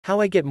How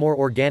I get more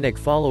organic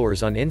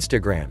followers on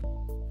Instagram.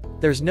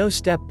 There's no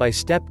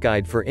step-by-step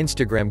guide for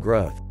Instagram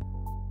growth.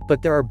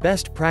 But there are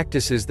best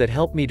practices that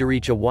help me to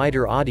reach a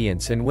wider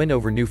audience and win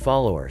over new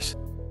followers.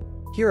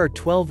 Here are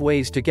 12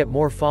 ways to get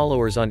more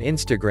followers on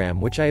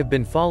Instagram which I have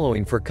been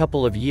following for a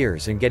couple of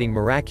years and getting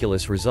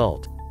miraculous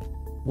result.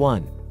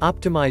 1.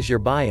 Optimize your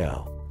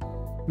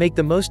bio. Make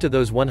the most of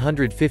those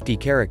 150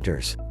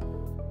 characters.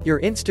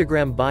 Your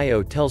Instagram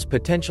bio tells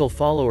potential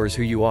followers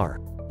who you are,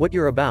 what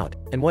you're about,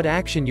 and what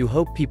action you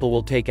hope people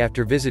will take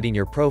after visiting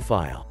your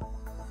profile.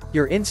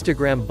 Your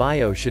Instagram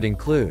bio should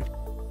include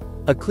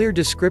a clear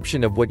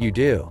description of what you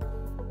do,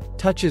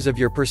 touches of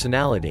your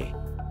personality,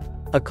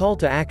 a call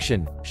to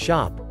action,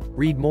 shop,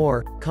 read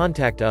more,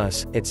 contact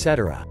us,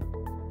 etc.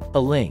 A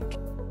link.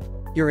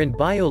 Your in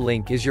bio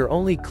link is your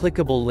only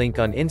clickable link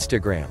on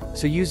Instagram,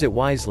 so use it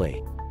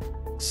wisely.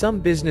 Some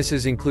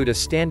businesses include a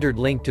standard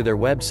link to their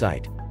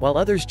website, while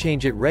others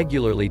change it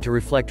regularly to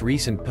reflect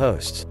recent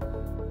posts.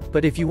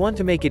 But if you want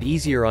to make it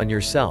easier on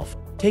yourself,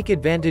 take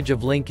advantage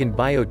of link in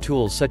bio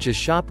tools such as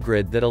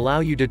ShopGrid that allow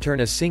you to turn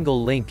a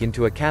single link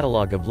into a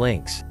catalog of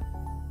links.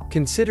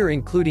 Consider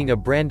including a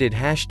branded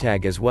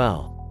hashtag as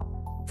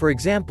well. For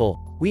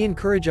example, we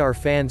encourage our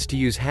fans to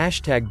use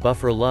hashtag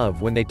 #BufferLove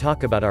when they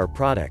talk about our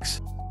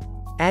products.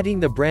 Adding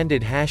the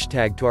branded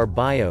hashtag to our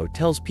bio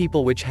tells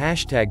people which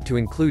hashtag to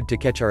include to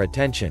catch our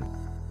attention.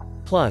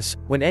 Plus,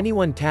 when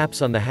anyone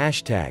taps on the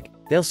hashtag,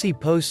 they'll see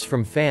posts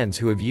from fans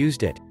who have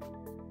used it.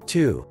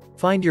 2.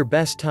 Find your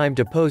best time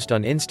to post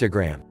on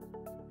Instagram.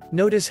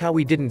 Notice how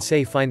we didn't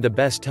say find the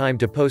best time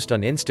to post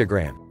on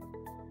Instagram.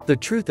 The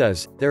truth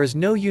is, there is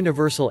no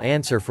universal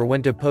answer for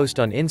when to post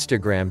on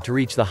Instagram to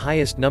reach the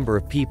highest number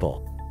of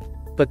people.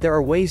 But there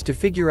are ways to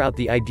figure out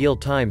the ideal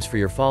times for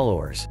your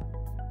followers.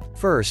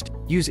 First,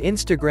 use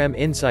Instagram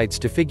Insights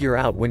to figure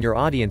out when your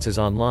audience is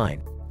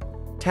online.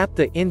 Tap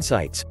the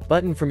Insights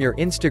button from your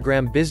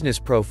Instagram business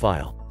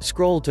profile,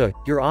 scroll to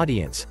Your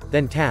Audience,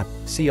 then tap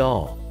See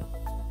All.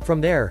 From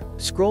there,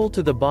 scroll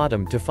to the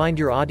bottom to find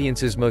your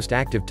audience's most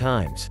active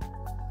times.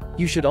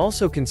 You should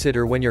also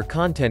consider when your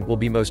content will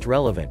be most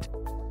relevant.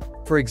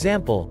 For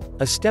example,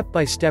 a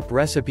step-by-step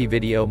recipe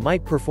video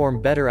might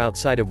perform better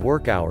outside of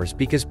work hours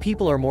because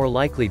people are more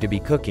likely to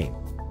be cooking.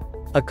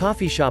 A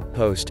coffee shop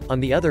post, on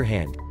the other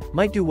hand,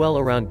 might do well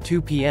around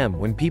 2 p.m.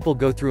 when people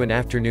go through an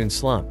afternoon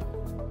slump.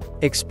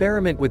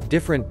 Experiment with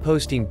different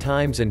posting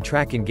times and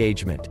track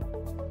engagement.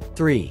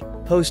 3.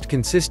 Post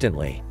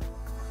consistently.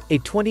 A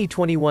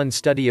 2021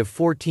 study of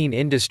 14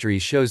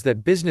 industries shows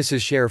that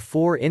businesses share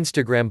 4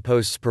 Instagram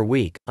posts per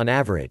week, on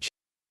average.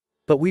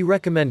 But we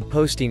recommend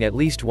posting at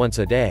least once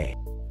a day.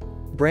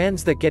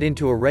 Brands that get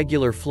into a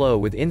regular flow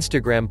with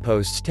Instagram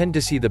posts tend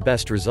to see the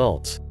best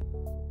results.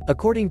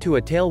 According to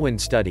a Tailwind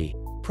study,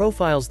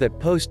 profiles that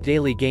post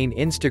daily gain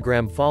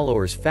Instagram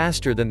followers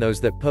faster than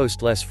those that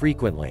post less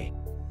frequently.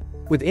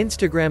 With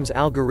Instagram's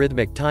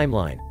algorithmic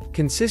timeline,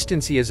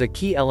 consistency is a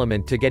key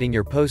element to getting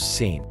your posts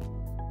seen.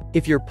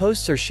 If your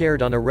posts are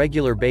shared on a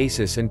regular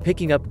basis and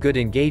picking up good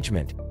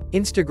engagement,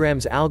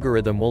 Instagram's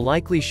algorithm will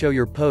likely show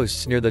your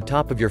posts near the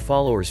top of your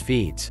followers'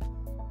 feeds.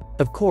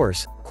 Of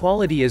course,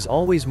 quality is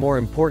always more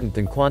important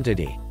than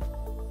quantity.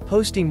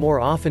 Posting more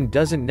often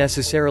doesn't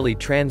necessarily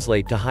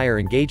translate to higher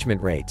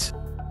engagement rates.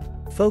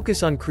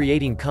 Focus on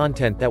creating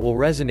content that will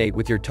resonate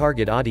with your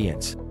target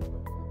audience.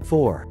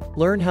 4.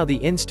 Learn how the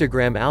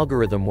Instagram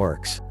algorithm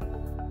works.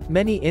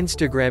 Many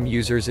Instagram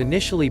users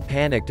initially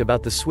panicked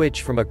about the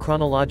switch from a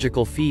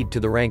chronological feed to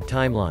the ranked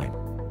timeline.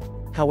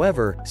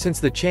 However,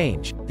 since the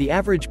change, the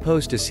average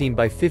post is seen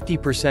by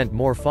 50%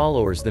 more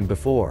followers than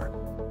before.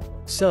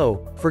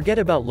 So, forget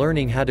about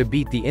learning how to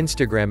beat the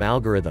Instagram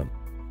algorithm.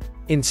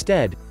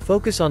 Instead,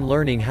 focus on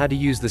learning how to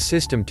use the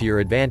system to your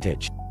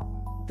advantage.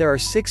 There are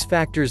 6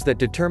 factors that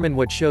determine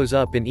what shows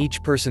up in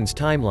each person's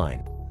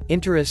timeline: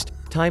 interest,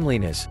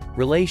 timeliness,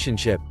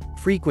 relationship,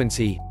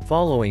 frequency,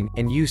 following,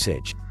 and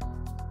usage.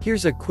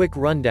 Here's a quick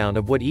rundown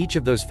of what each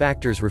of those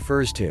factors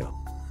refers to.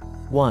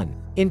 1.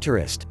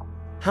 Interest.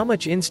 How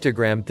much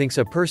Instagram thinks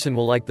a person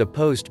will like the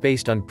post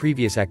based on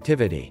previous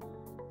activity.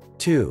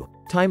 2.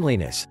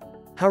 Timeliness.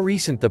 How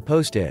recent the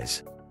post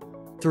is.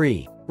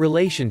 3.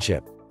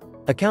 Relationship.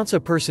 Accounts a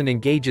person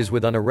engages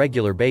with on a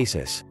regular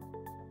basis.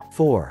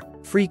 4.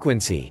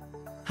 Frequency.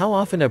 How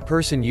often a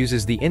person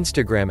uses the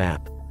Instagram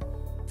app.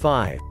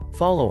 5.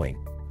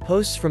 Following.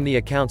 Posts from the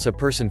accounts a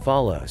person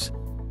follows.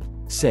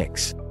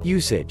 6.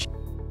 Usage.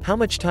 How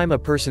much time a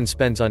person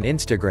spends on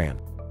Instagram.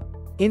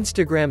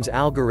 Instagram's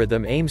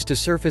algorithm aims to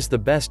surface the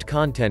best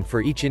content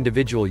for each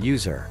individual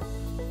user.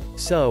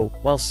 So,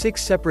 while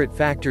 6 separate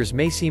factors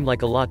may seem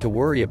like a lot to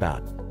worry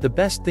about, the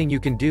best thing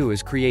you can do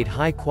is create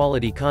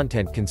high-quality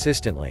content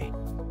consistently.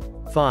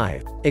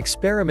 5.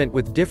 Experiment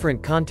with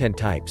different content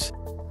types.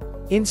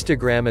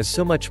 Instagram is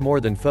so much more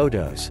than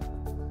photos.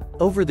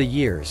 Over the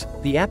years,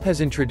 the app has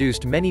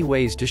introduced many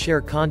ways to share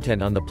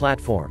content on the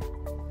platform.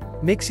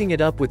 Mixing it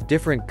up with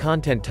different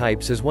content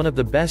types is one of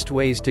the best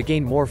ways to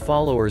gain more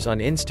followers on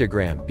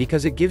Instagram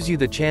because it gives you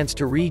the chance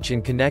to reach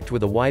and connect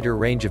with a wider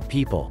range of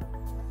people.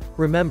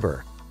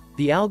 Remember,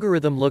 The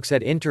algorithm looks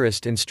at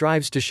interest and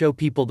strives to show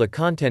people the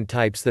content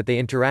types that they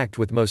interact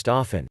with most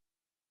often.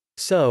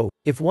 So,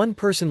 if one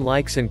person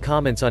likes and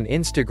comments on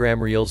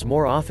Instagram Reels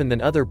more often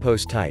than other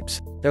post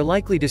types, they're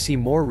likely to see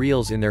more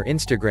Reels in their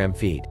Instagram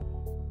feed.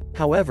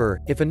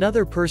 However, if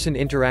another person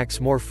interacts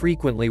more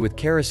frequently with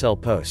carousel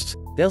posts,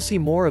 they'll see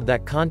more of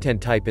that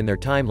content type in their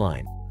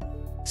timeline.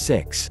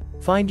 6.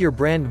 Find your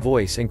brand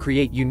voice and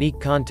create unique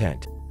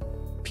content.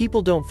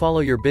 People don't follow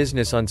your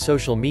business on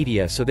social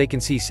media so they can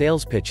see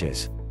sales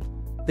pitches.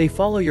 They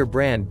follow your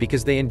brand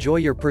because they enjoy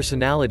your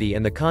personality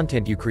and the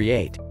content you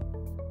create.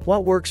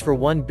 What works for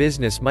one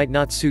business might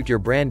not suit your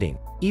branding,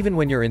 even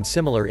when you're in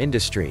similar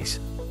industries.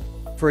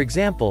 For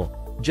example,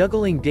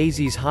 Juggling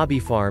Daisy's Hobby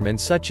Farm and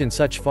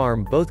Such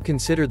Farm both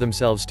consider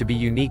themselves to be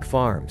unique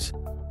farms.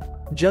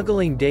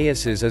 Juggling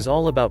Daisies is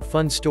all about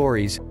fun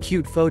stories,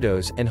 cute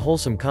photos, and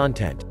wholesome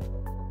content.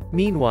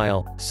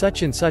 Meanwhile,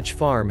 Such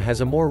Farm has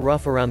a more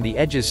rough around the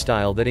edges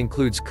style that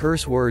includes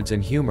curse words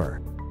and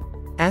humor.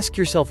 Ask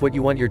yourself what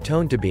you want your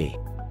tone to be.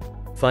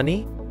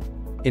 Funny?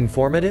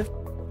 Informative?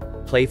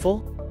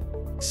 Playful?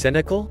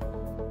 Cynical?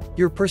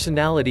 Your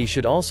personality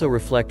should also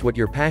reflect what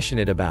you're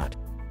passionate about.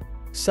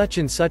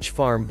 Such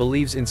Farm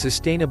believes in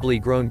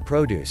sustainably grown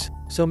produce,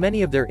 so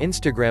many of their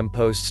Instagram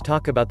posts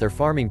talk about their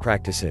farming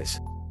practices.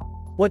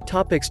 What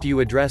topics do you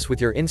address with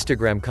your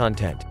Instagram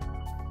content?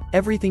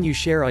 Everything you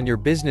share on your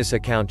business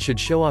account should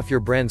show off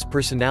your brand's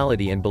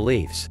personality and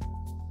beliefs.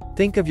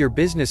 Think of your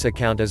business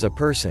account as a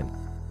person.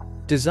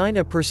 Design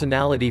a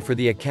personality for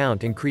the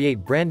account and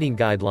create branding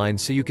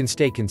guidelines so you can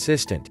stay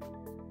consistent.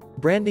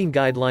 Branding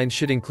guidelines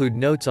should include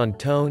notes on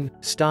tone,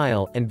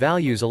 style, and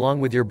values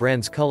along with your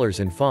brand's colors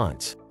and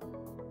fonts.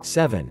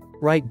 7.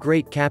 Write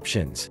great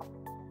captions.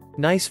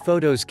 Nice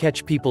photos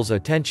catch people's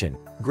attention,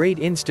 great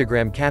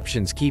Instagram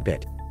captions keep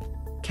it.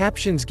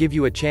 Captions give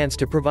you a chance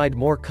to provide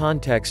more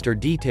context or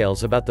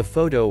details about the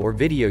photo or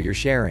video you're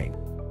sharing.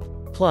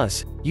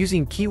 Plus,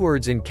 using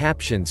keywords in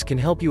captions can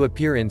help you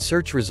appear in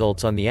search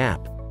results on the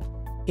app.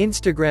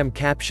 Instagram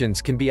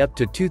captions can be up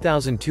to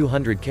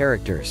 2,200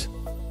 characters.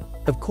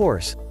 Of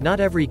course, not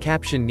every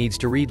caption needs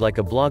to read like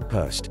a blog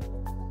post.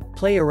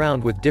 Play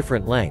around with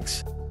different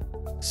lengths.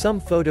 Some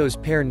photos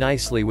pair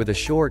nicely with a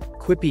short,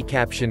 quippy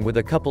caption with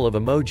a couple of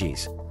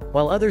emojis,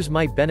 while others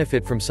might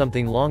benefit from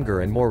something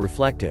longer and more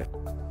reflective.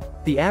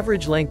 The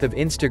average length of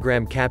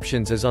Instagram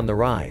captions is on the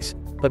rise,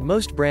 but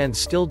most brands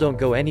still don't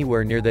go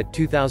anywhere near that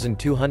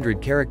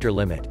 2,200 character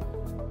limit.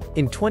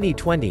 In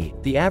 2020,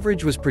 the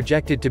average was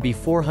projected to be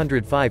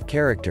 405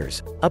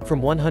 characters, up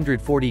from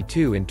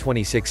 142 in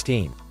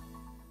 2016.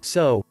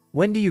 So,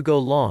 when do you go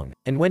long,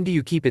 and when do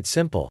you keep it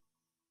simple?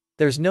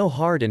 There's no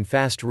hard and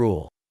fast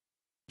rule.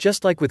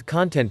 Just like with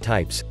content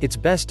types, it's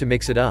best to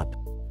mix it up.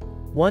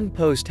 One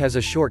post has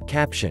a short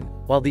caption,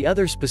 while the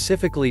other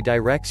specifically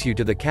directs you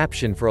to the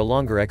caption for a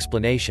longer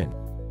explanation.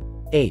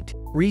 8.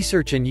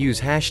 Research and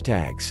use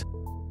hashtags.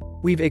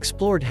 We've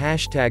explored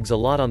hashtags a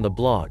lot on the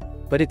blog,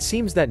 but it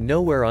seems that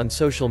nowhere on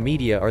social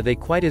media are they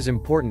quite as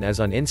important as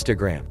on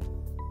Instagram.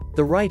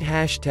 The right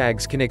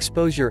hashtags can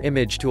expose your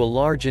image to a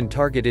large and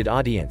targeted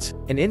audience,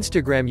 and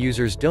Instagram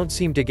users don't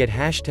seem to get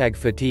hashtag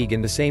fatigue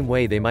in the same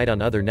way they might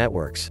on other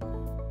networks.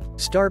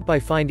 Start by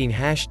finding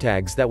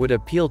hashtags that would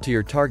appeal to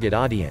your target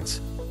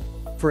audience.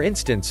 For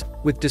instance,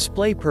 with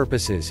display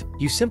purposes,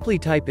 you simply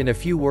type in a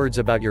few words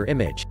about your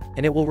image,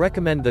 and it will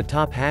recommend the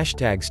top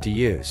hashtags to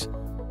use.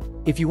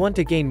 If you want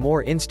to gain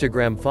more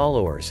Instagram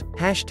followers,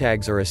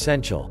 hashtags are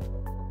essential.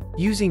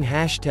 Using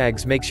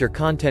hashtags makes your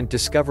content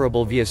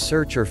discoverable via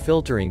search or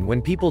filtering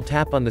when people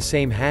tap on the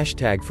same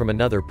hashtag from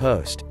another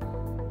post.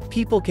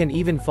 People can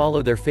even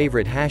follow their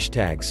favorite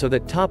hashtags so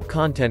that top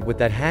content with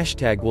that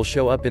hashtag will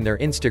show up in their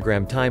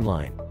Instagram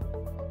timeline.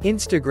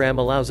 Instagram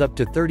allows up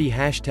to 30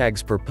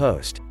 hashtags per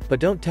post, but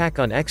don't tack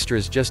on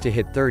extras just to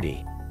hit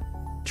 30.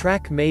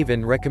 Track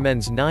Maven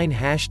recommends 9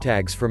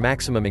 hashtags for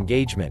maximum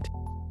engagement.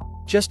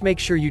 Just make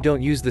sure you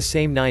don't use the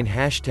same 9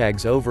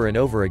 hashtags over and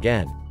over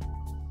again.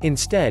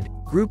 Instead,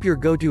 group your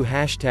go-to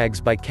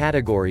hashtags by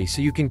category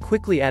so you can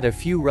quickly add a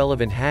few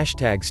relevant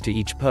hashtags to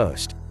each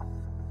post.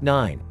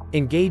 9.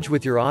 Engage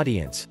with your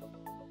audience.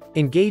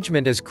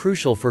 Engagement is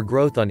crucial for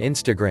growth on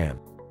Instagram.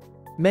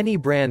 Many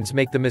brands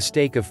make the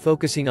mistake of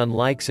focusing on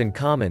likes and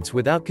comments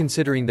without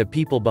considering the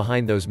people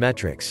behind those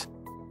metrics.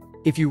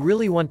 If you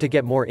really want to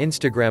get more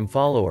Instagram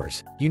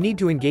followers, you need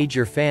to engage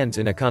your fans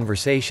in a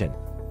conversation.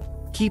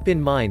 Keep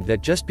in mind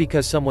that just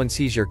because someone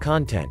sees your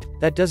content,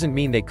 that doesn't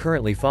mean they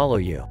currently follow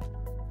you.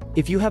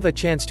 If you have a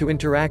chance to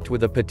interact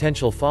with a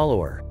potential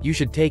follower, you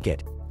should take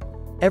it.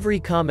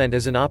 Every comment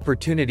is an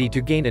opportunity to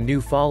gain a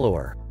new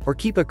follower, or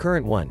keep a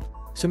current one,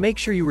 so make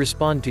sure you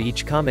respond to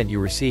each comment you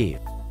receive.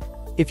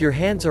 If your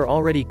hands are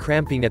already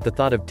cramping at the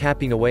thought of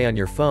tapping away on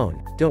your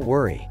phone, don't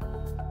worry.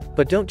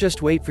 But don't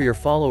just wait for your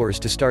followers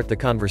to start the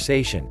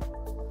conversation.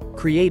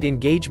 Create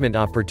engagement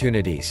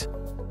opportunities.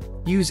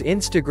 Use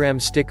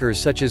Instagram stickers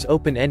such as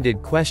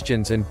open-ended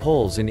questions and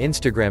polls in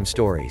Instagram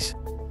stories.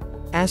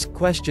 Ask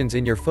questions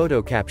in your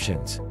photo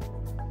captions.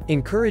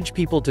 Encourage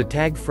people to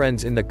tag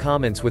friends in the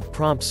comments with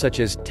prompts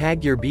such as,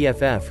 tag your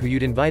BFF who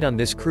you'd invite on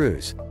this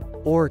cruise.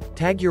 Or,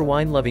 tag your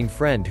wine-loving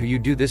friend who you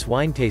do this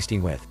wine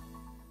tasting with.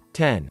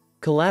 10.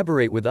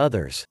 Collaborate with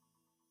others.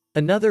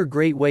 Another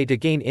great way to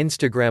gain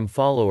Instagram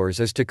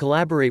followers is to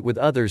collaborate with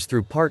others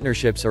through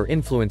partnerships or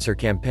influencer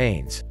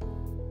campaigns.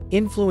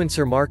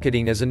 Influencer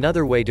marketing is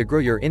another way to grow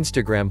your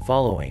Instagram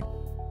following.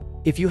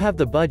 If you have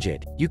the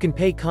budget, you can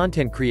pay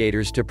content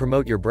creators to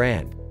promote your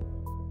brand.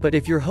 But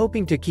if you're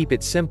hoping to keep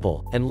it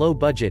simple and low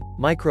budget,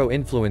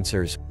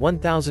 micro-influencers,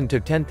 1,000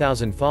 to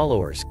 10,000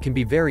 followers, can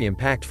be very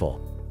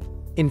impactful.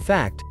 In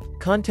fact,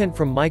 content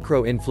from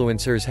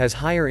micro-influencers has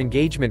higher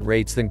engagement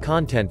rates than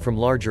content from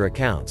larger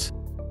accounts.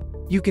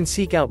 You can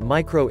seek out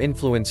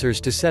micro-influencers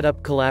to set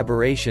up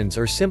collaborations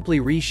or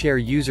simply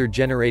reshare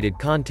user-generated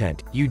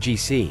content,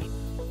 UGC.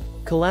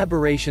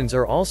 Collaborations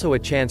are also a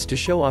chance to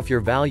show off your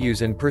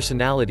values and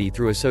personality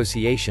through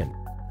association.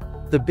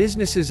 The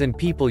businesses and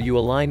people you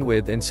align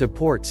with and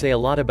support say a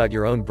lot about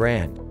your own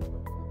brand.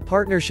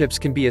 Partnerships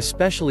can be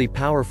especially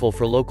powerful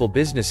for local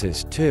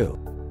businesses, too.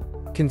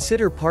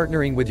 Consider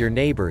partnering with your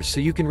neighbors so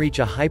you can reach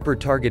a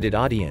hyper-targeted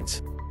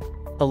audience.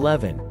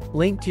 11.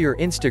 Link to your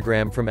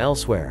Instagram from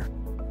elsewhere.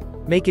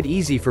 Make it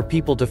easy for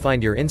people to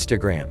find your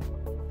Instagram.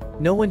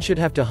 No one should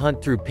have to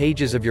hunt through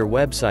pages of your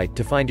website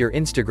to find your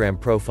Instagram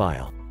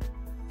profile.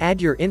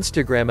 Add your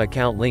Instagram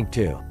account link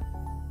to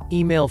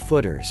email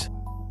footers,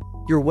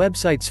 your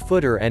website's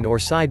footer and/or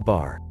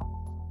sidebar,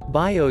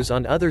 bios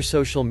on other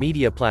social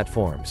media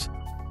platforms,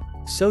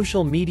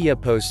 social media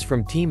posts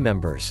from team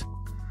members.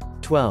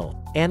 12.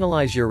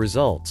 Analyze your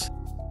results.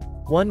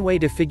 One way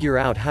to figure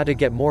out how to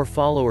get more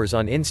followers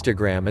on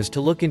Instagram is to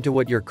look into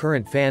what your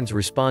current fans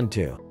respond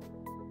to.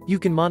 You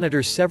can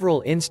monitor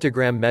several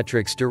Instagram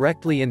metrics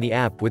directly in the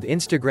app with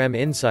Instagram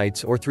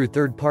Insights or through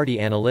third-party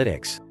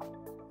analytics.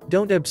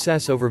 Don't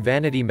obsess over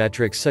vanity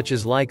metrics such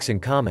as likes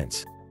and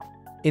comments.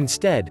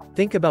 Instead,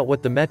 think about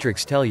what the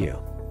metrics tell you.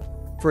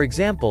 For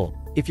example,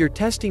 if you're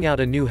testing out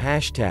a new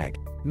hashtag,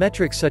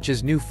 metrics such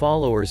as new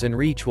followers and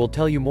reach will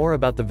tell you more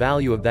about the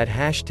value of that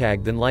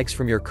hashtag than likes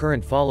from your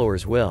current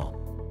followers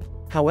will.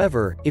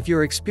 However, if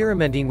you're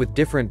experimenting with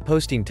different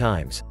posting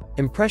times,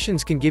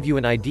 impressions can give you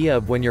an idea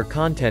of when your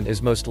content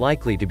is most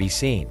likely to be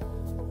seen.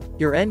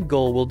 Your end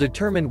goal will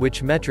determine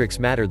which metrics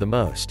matter the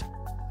most.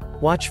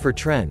 Watch for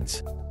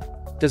trends.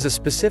 Does a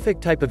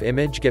specific type of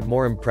image get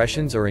more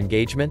impressions or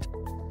engagement?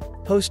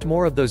 Post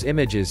more of those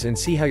images and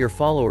see how your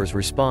followers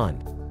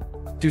respond.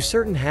 Do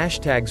certain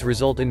hashtags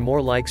result in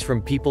more likes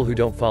from people who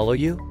don't follow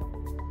you?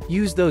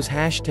 Use those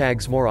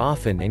hashtags more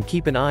often and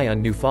keep an eye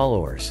on new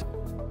followers.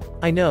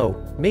 I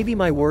know, maybe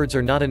my words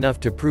are not enough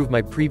to prove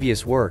my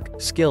previous work,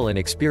 skill and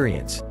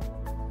experience.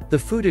 The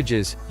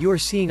footages you are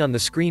seeing on the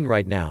screen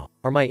right now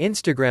are my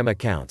Instagram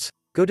accounts.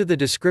 Go to the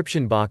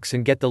description box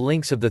and get the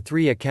links of the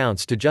 3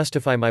 accounts to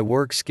justify my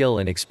work, skill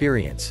and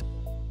experience.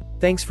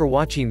 Thanks for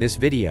watching this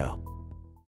video.